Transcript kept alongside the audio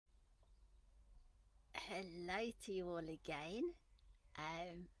Hello to you all again.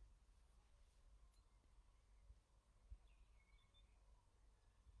 Um,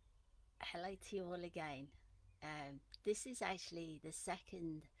 Hello to you all again. This is actually the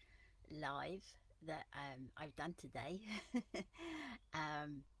second live that I've done today.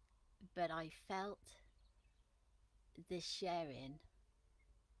 um, but I felt this sharing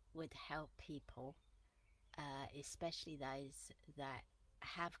would help people, especially those that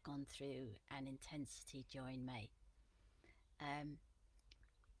have gone through an intensity during May. Um,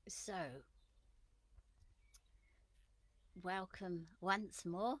 so, welcome once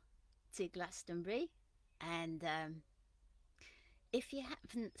more to Glastonbury. And if you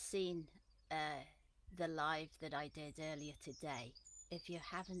haven't seen uh, the live that I did earlier today, if you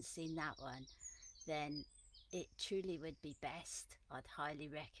haven't seen that one, then it truly would be best. I'd highly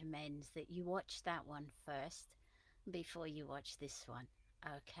recommend that you watch that one first before you watch this one.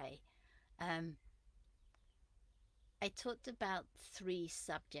 Okay. Um, I talked about three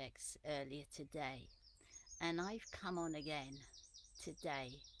subjects earlier today, and I've come on again today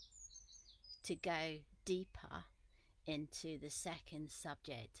to go deeper into the second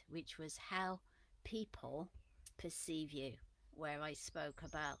subject, which was how people perceive you, where I spoke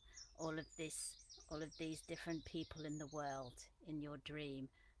about all of this, all of these different people in the world in your dream,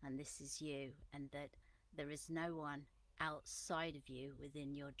 and this is you, and that there is no one outside of you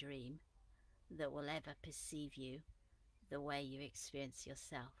within your dream that will ever perceive you the way you experience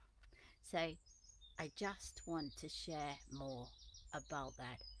yourself. So I just want to share more about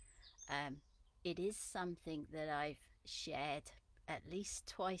that. Um, it is something that I've shared at least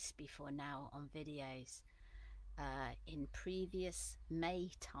twice before now on videos in previous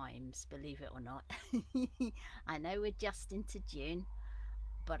May times, believe it or not. I know we're just into June,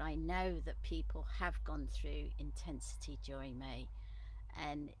 but I know that people have gone through intensity during May.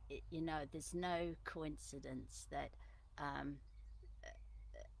 And, there's no coincidence that um,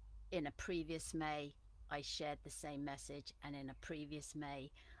 in a previous May, I shared the same message, and in a previous May,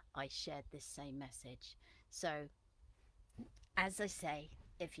 I shared this same message. So, as I say,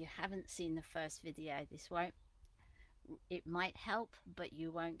 if you haven't seen the first video, it might help, but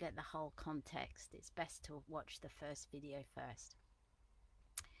you won't get the whole context. It's best to watch the first video first.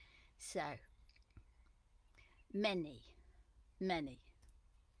 So, many, many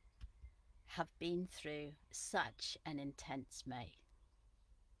have been through such an intense May.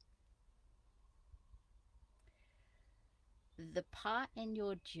 The part in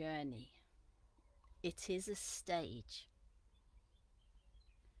your journey, it is a stage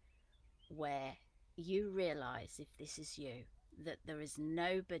where you realize, if this is you, that there is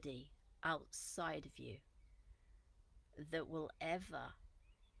nobody outside of you that will ever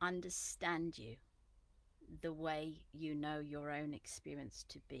understand you the way you know your own experience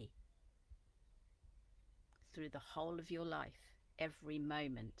to be. Through the whole of your life, every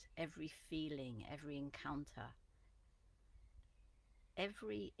moment, every feeling, every encounter,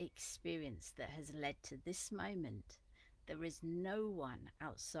 every experience that has led to this moment, there is no one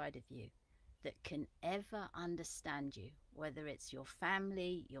outside of you that can ever understand you, whether it's your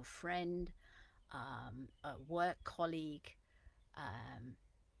family, your friend, a work colleague.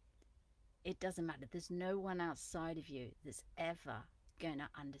 It doesn't matter. There's no one outside of you that's ever going to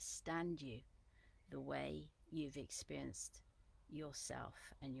understand you the way you've experienced yourself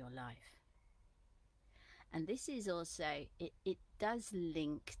and your life. And this is also, it does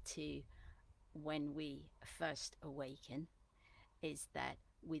link to when we first awaken, is that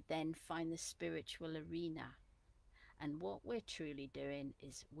we then find the spiritual arena. And what we're truly doing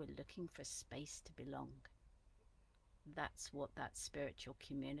is we're looking for space to belong. That's what that spiritual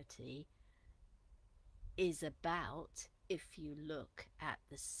community is about if you look at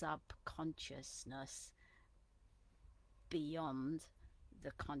the subconsciousness beyond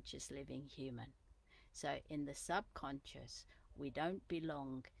the conscious living human. So in the subconscious, we don't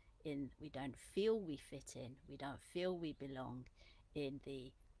belong in, we don't feel we fit in, we don't feel we belong in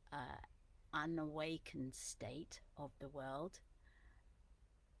the unawakened state of the world.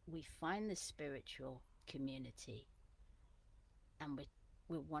 We find the spiritual community, and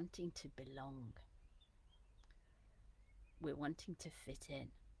we're wanting to belong. We're wanting to fit in.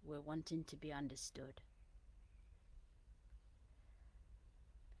 We're wanting to be understood.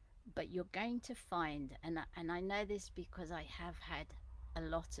 But you're going to find, and I know this because I have had a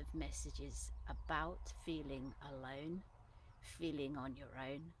lot of messages about feeling alone, feeling on your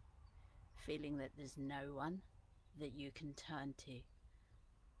own, feeling that there's no one that you can turn to.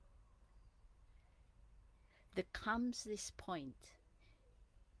 There comes this point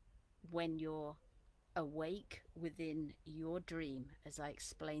when you're awake within your dream, as I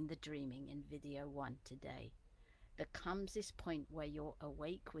explained the dreaming in video 1 today. There comes this point where you're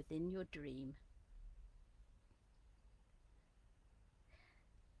awake within your dream,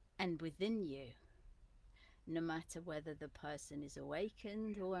 and within you, no matter whether the person is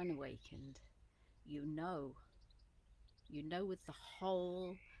awakened or unawakened, you know with the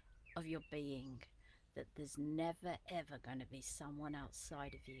whole of your being that there's never ever going to be someone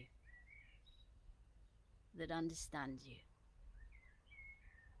outside of you that understands you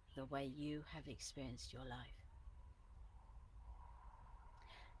the way you have experienced your life.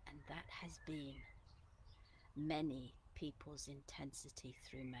 And that has been many people's intensity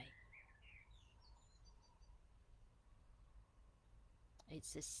through me.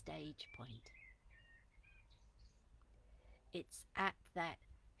 It's a stage point. It's at that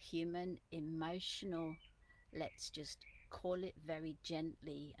human emotional, let's just call it very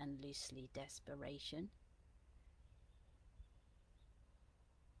gently and loosely, desperation,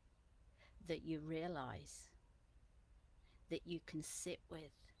 that you realize that you can sit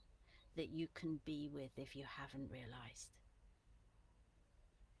with, that you can be with if you haven't realized.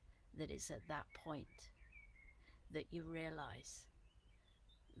 That it's at that point that you realize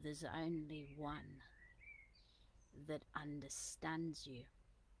there's only one that understands you,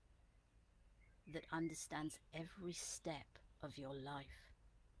 that understands every step of your life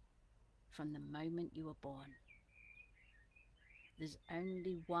from the moment you were born. There's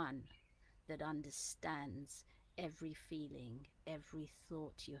only one that understands every feeling, every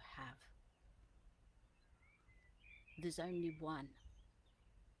thought you have. There's only one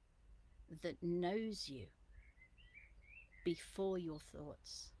that knows you before your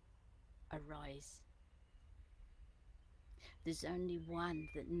thoughts arise. There's only one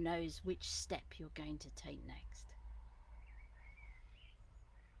that knows which step you're going to take next.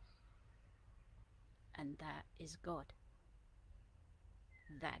 And that is God.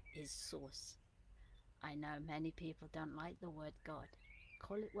 That is Source. I know many people don't like the word God.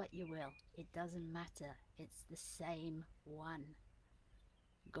 Call it what you will. It doesn't matter. It's the same one.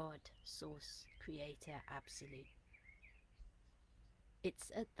 God, Source, Creator, Absolute.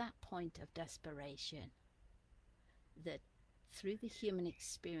 It's at that point of desperation that through the human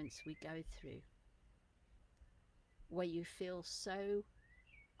experience we go through, where you feel so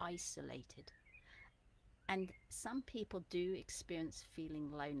isolated. And some people do experience feeling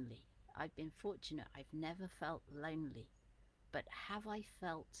lonely. I've been fortunate. I've never felt lonely. But have I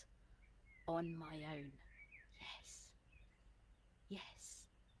felt on my own? Yes. Yes.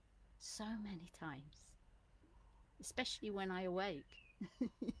 So many times. Especially when I awoke.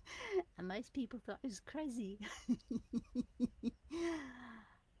 And most people thought I was crazy.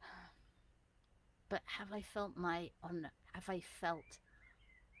 But have I felt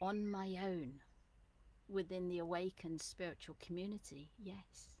on my own within the awakened spiritual community?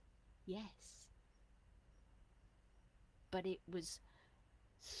 Yes. Yes. But it was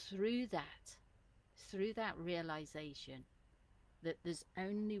through that realization that there's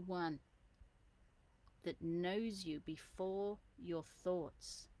only one that knows you before your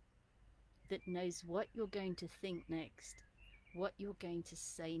thoughts, that knows what you're going to think next, what you're going to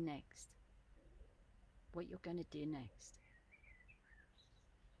say next, what you're going to do next,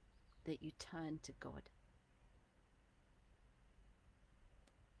 that you turn to God.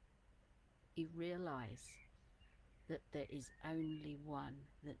 You realize that there is only one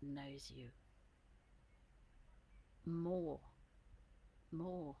that knows you more,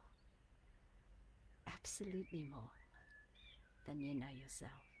 absolutely more than you know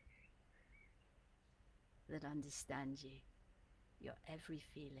yourself, that understands you, your every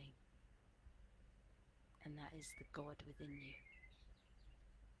feeling, and that is the God within you.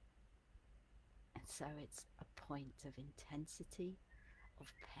 And so it's a point of intensity, of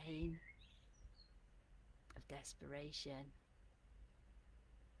pain, of desperation,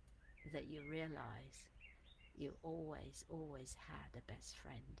 that you realize you always had a best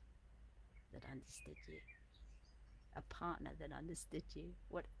friend that understood you, a partner that understood you,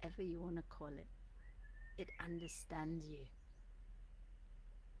 whatever you want to call it. It understands you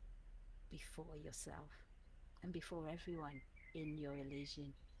before yourself and before everyone in your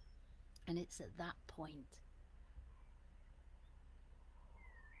illusion. And it's at that point,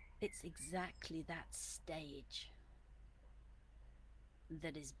 it's exactly that stage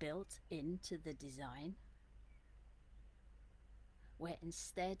that is built into the design, where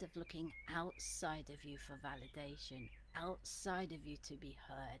instead of looking outside of you for validation, outside of you to be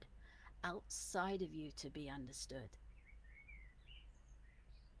heard, outside of you to be understood,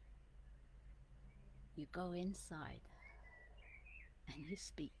 you go inside and you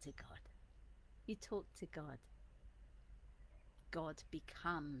speak to God. You talk to God. God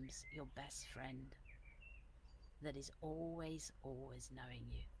becomes your best friend that is always, always knowing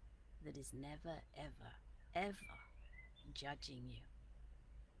you, that is never, ever, ever judging you.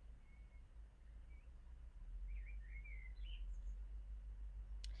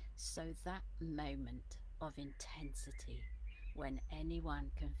 So that moment of intensity when anyone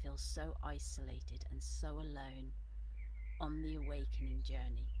can feel so isolated and so alone on the awakening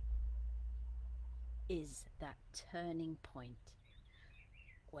journey is that turning point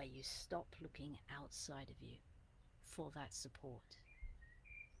where you stop looking outside of you for that support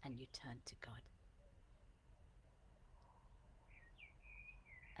and you turn to God.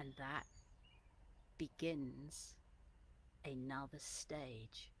 And that begins another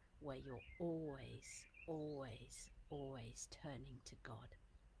stage where you're always, always, always turning to God,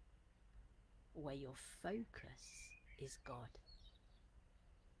 where your focus is God.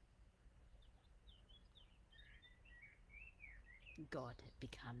 God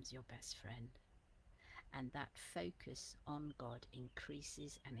becomes your best friend, and that focus on God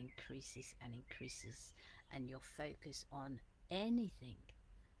increases and increases and increases, and your focus on anything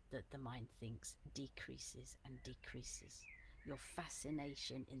that the mind thinks decreases and decreases. Your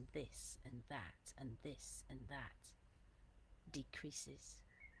fascination in this and that and this and that decreases,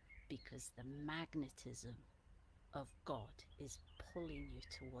 because the magnetism of God is pulling you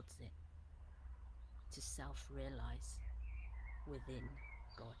towards it, to self-realize within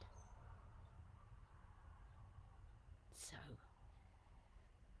God. So,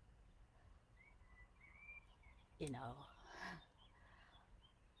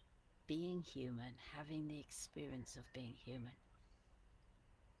 being human, having the experience of being human,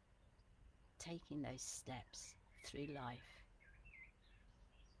 taking those steps through life,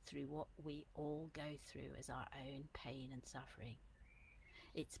 through what we all go through as our own pain and suffering.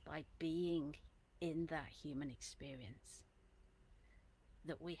 It's by being in that human experience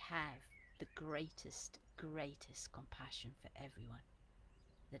that we have the greatest, greatest compassion for everyone,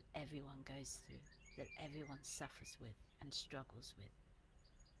 that everyone goes through, that everyone suffers with and struggles with.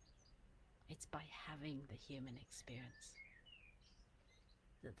 It's by having the human experience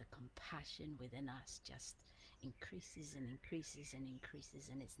that the compassion within us just increases and increases and increases,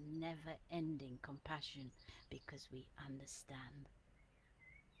 and it's never ending compassion, because we understand.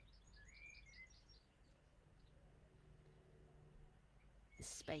 The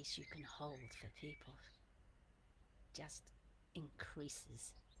space you can hold for people just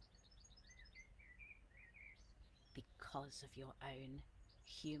increases because of your own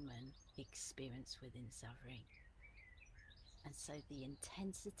human experience within suffering. And so the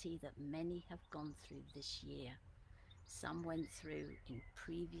intensity that many have gone through this year, some went through in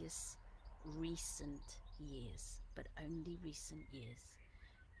previous recent years, but only recent years.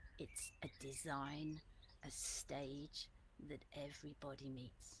 It's a design, a stage that everybody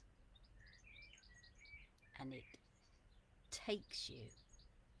meets. And it takes you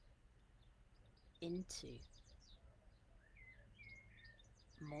into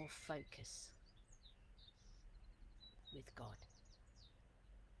more focus with God,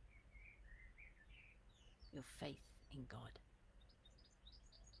 your faith in God,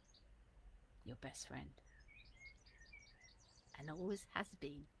 your best friend, and always has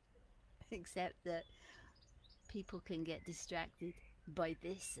been, except that people can get distracted by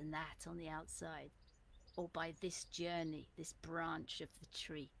this and that on the outside, or by this journey, this branch of the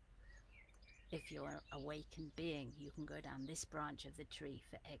tree. If you're an awakened being, you can go down this branch of the tree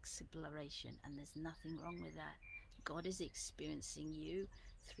for exploration, and there's nothing wrong with that. God is experiencing you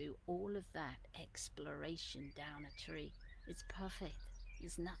through all of that exploration down a tree. It's perfect.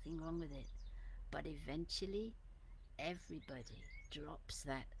 There's nothing wrong with it. But eventually, everybody drops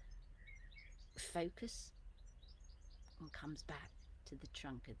that focus and comes back to the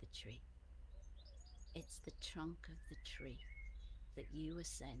trunk of the tree. It's the trunk of the tree that you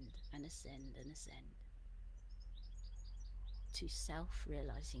ascend and ascend and ascend to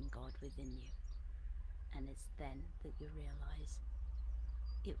self-realizing God within you. And it's then that you realize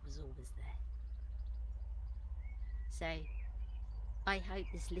it was always there. So I hope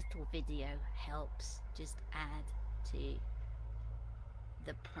this little video helps just add to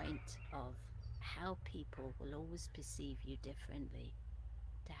the point of how people will always perceive you differently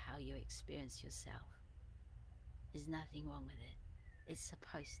to how you experience yourself. There's nothing wrong with it. It's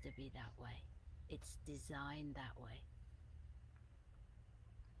supposed to be that way. It's designed that way.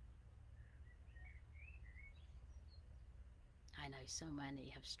 I know so many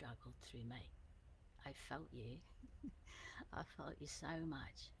have struggled through me. I felt you. I felt you so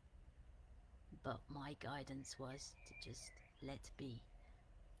much. But my guidance was to just let be.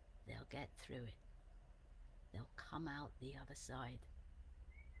 they'll get through it. They'll come out the other side.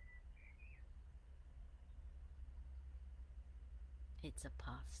 It's a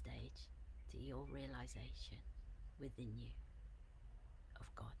path stage to your realization within you of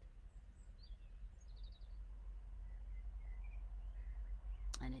God.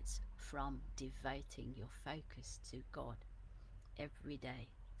 And it's from devoting your focus to God every day,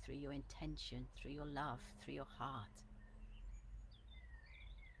 through your intention, through your love, through your heart,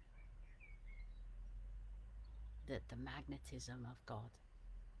 that the magnetism of God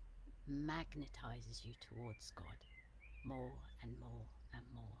magnetizes you towards God more and more and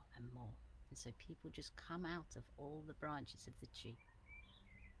more and more. And so people just come out of all the branches of the tree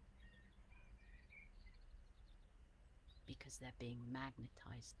because they're being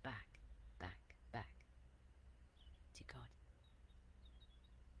magnetized back, back, back to God.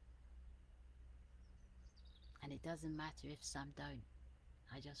 And it doesn't matter if some don't.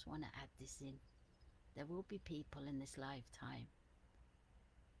 I just want to add this in. There will be people in this lifetime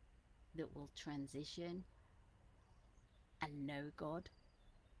that will transition and know God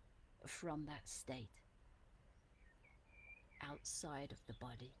from that state outside of the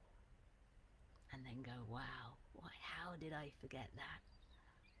body, and then go, wow, how did I forget that?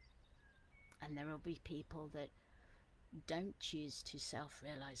 And there will be people that don't choose to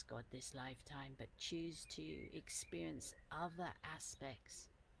self-realize God this lifetime, but choose to experience other aspects,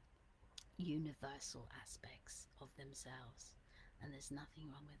 universal aspects of themselves. And there's nothing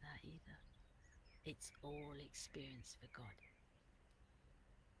wrong with that either. It's all experience for God.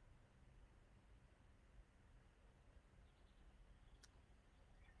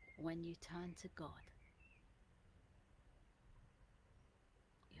 When you turn to God,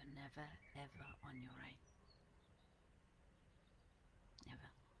 you're never ever on your own.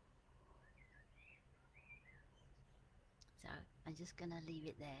 Never. So I'm just gonna leave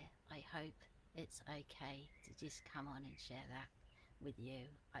it there. I hope it's okay to just come on and share that with you.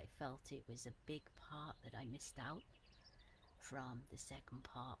 I felt it was a big part that I missed out from the second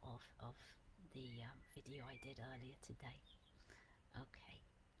part of the video I did earlier today. Okay,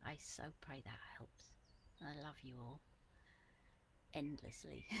 I so pray that helps. I love you all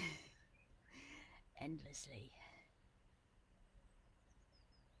endlessly. Endlessly.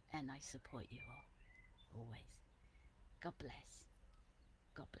 And I support you all, always. God bless.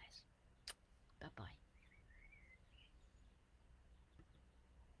 God bless. Bye-bye.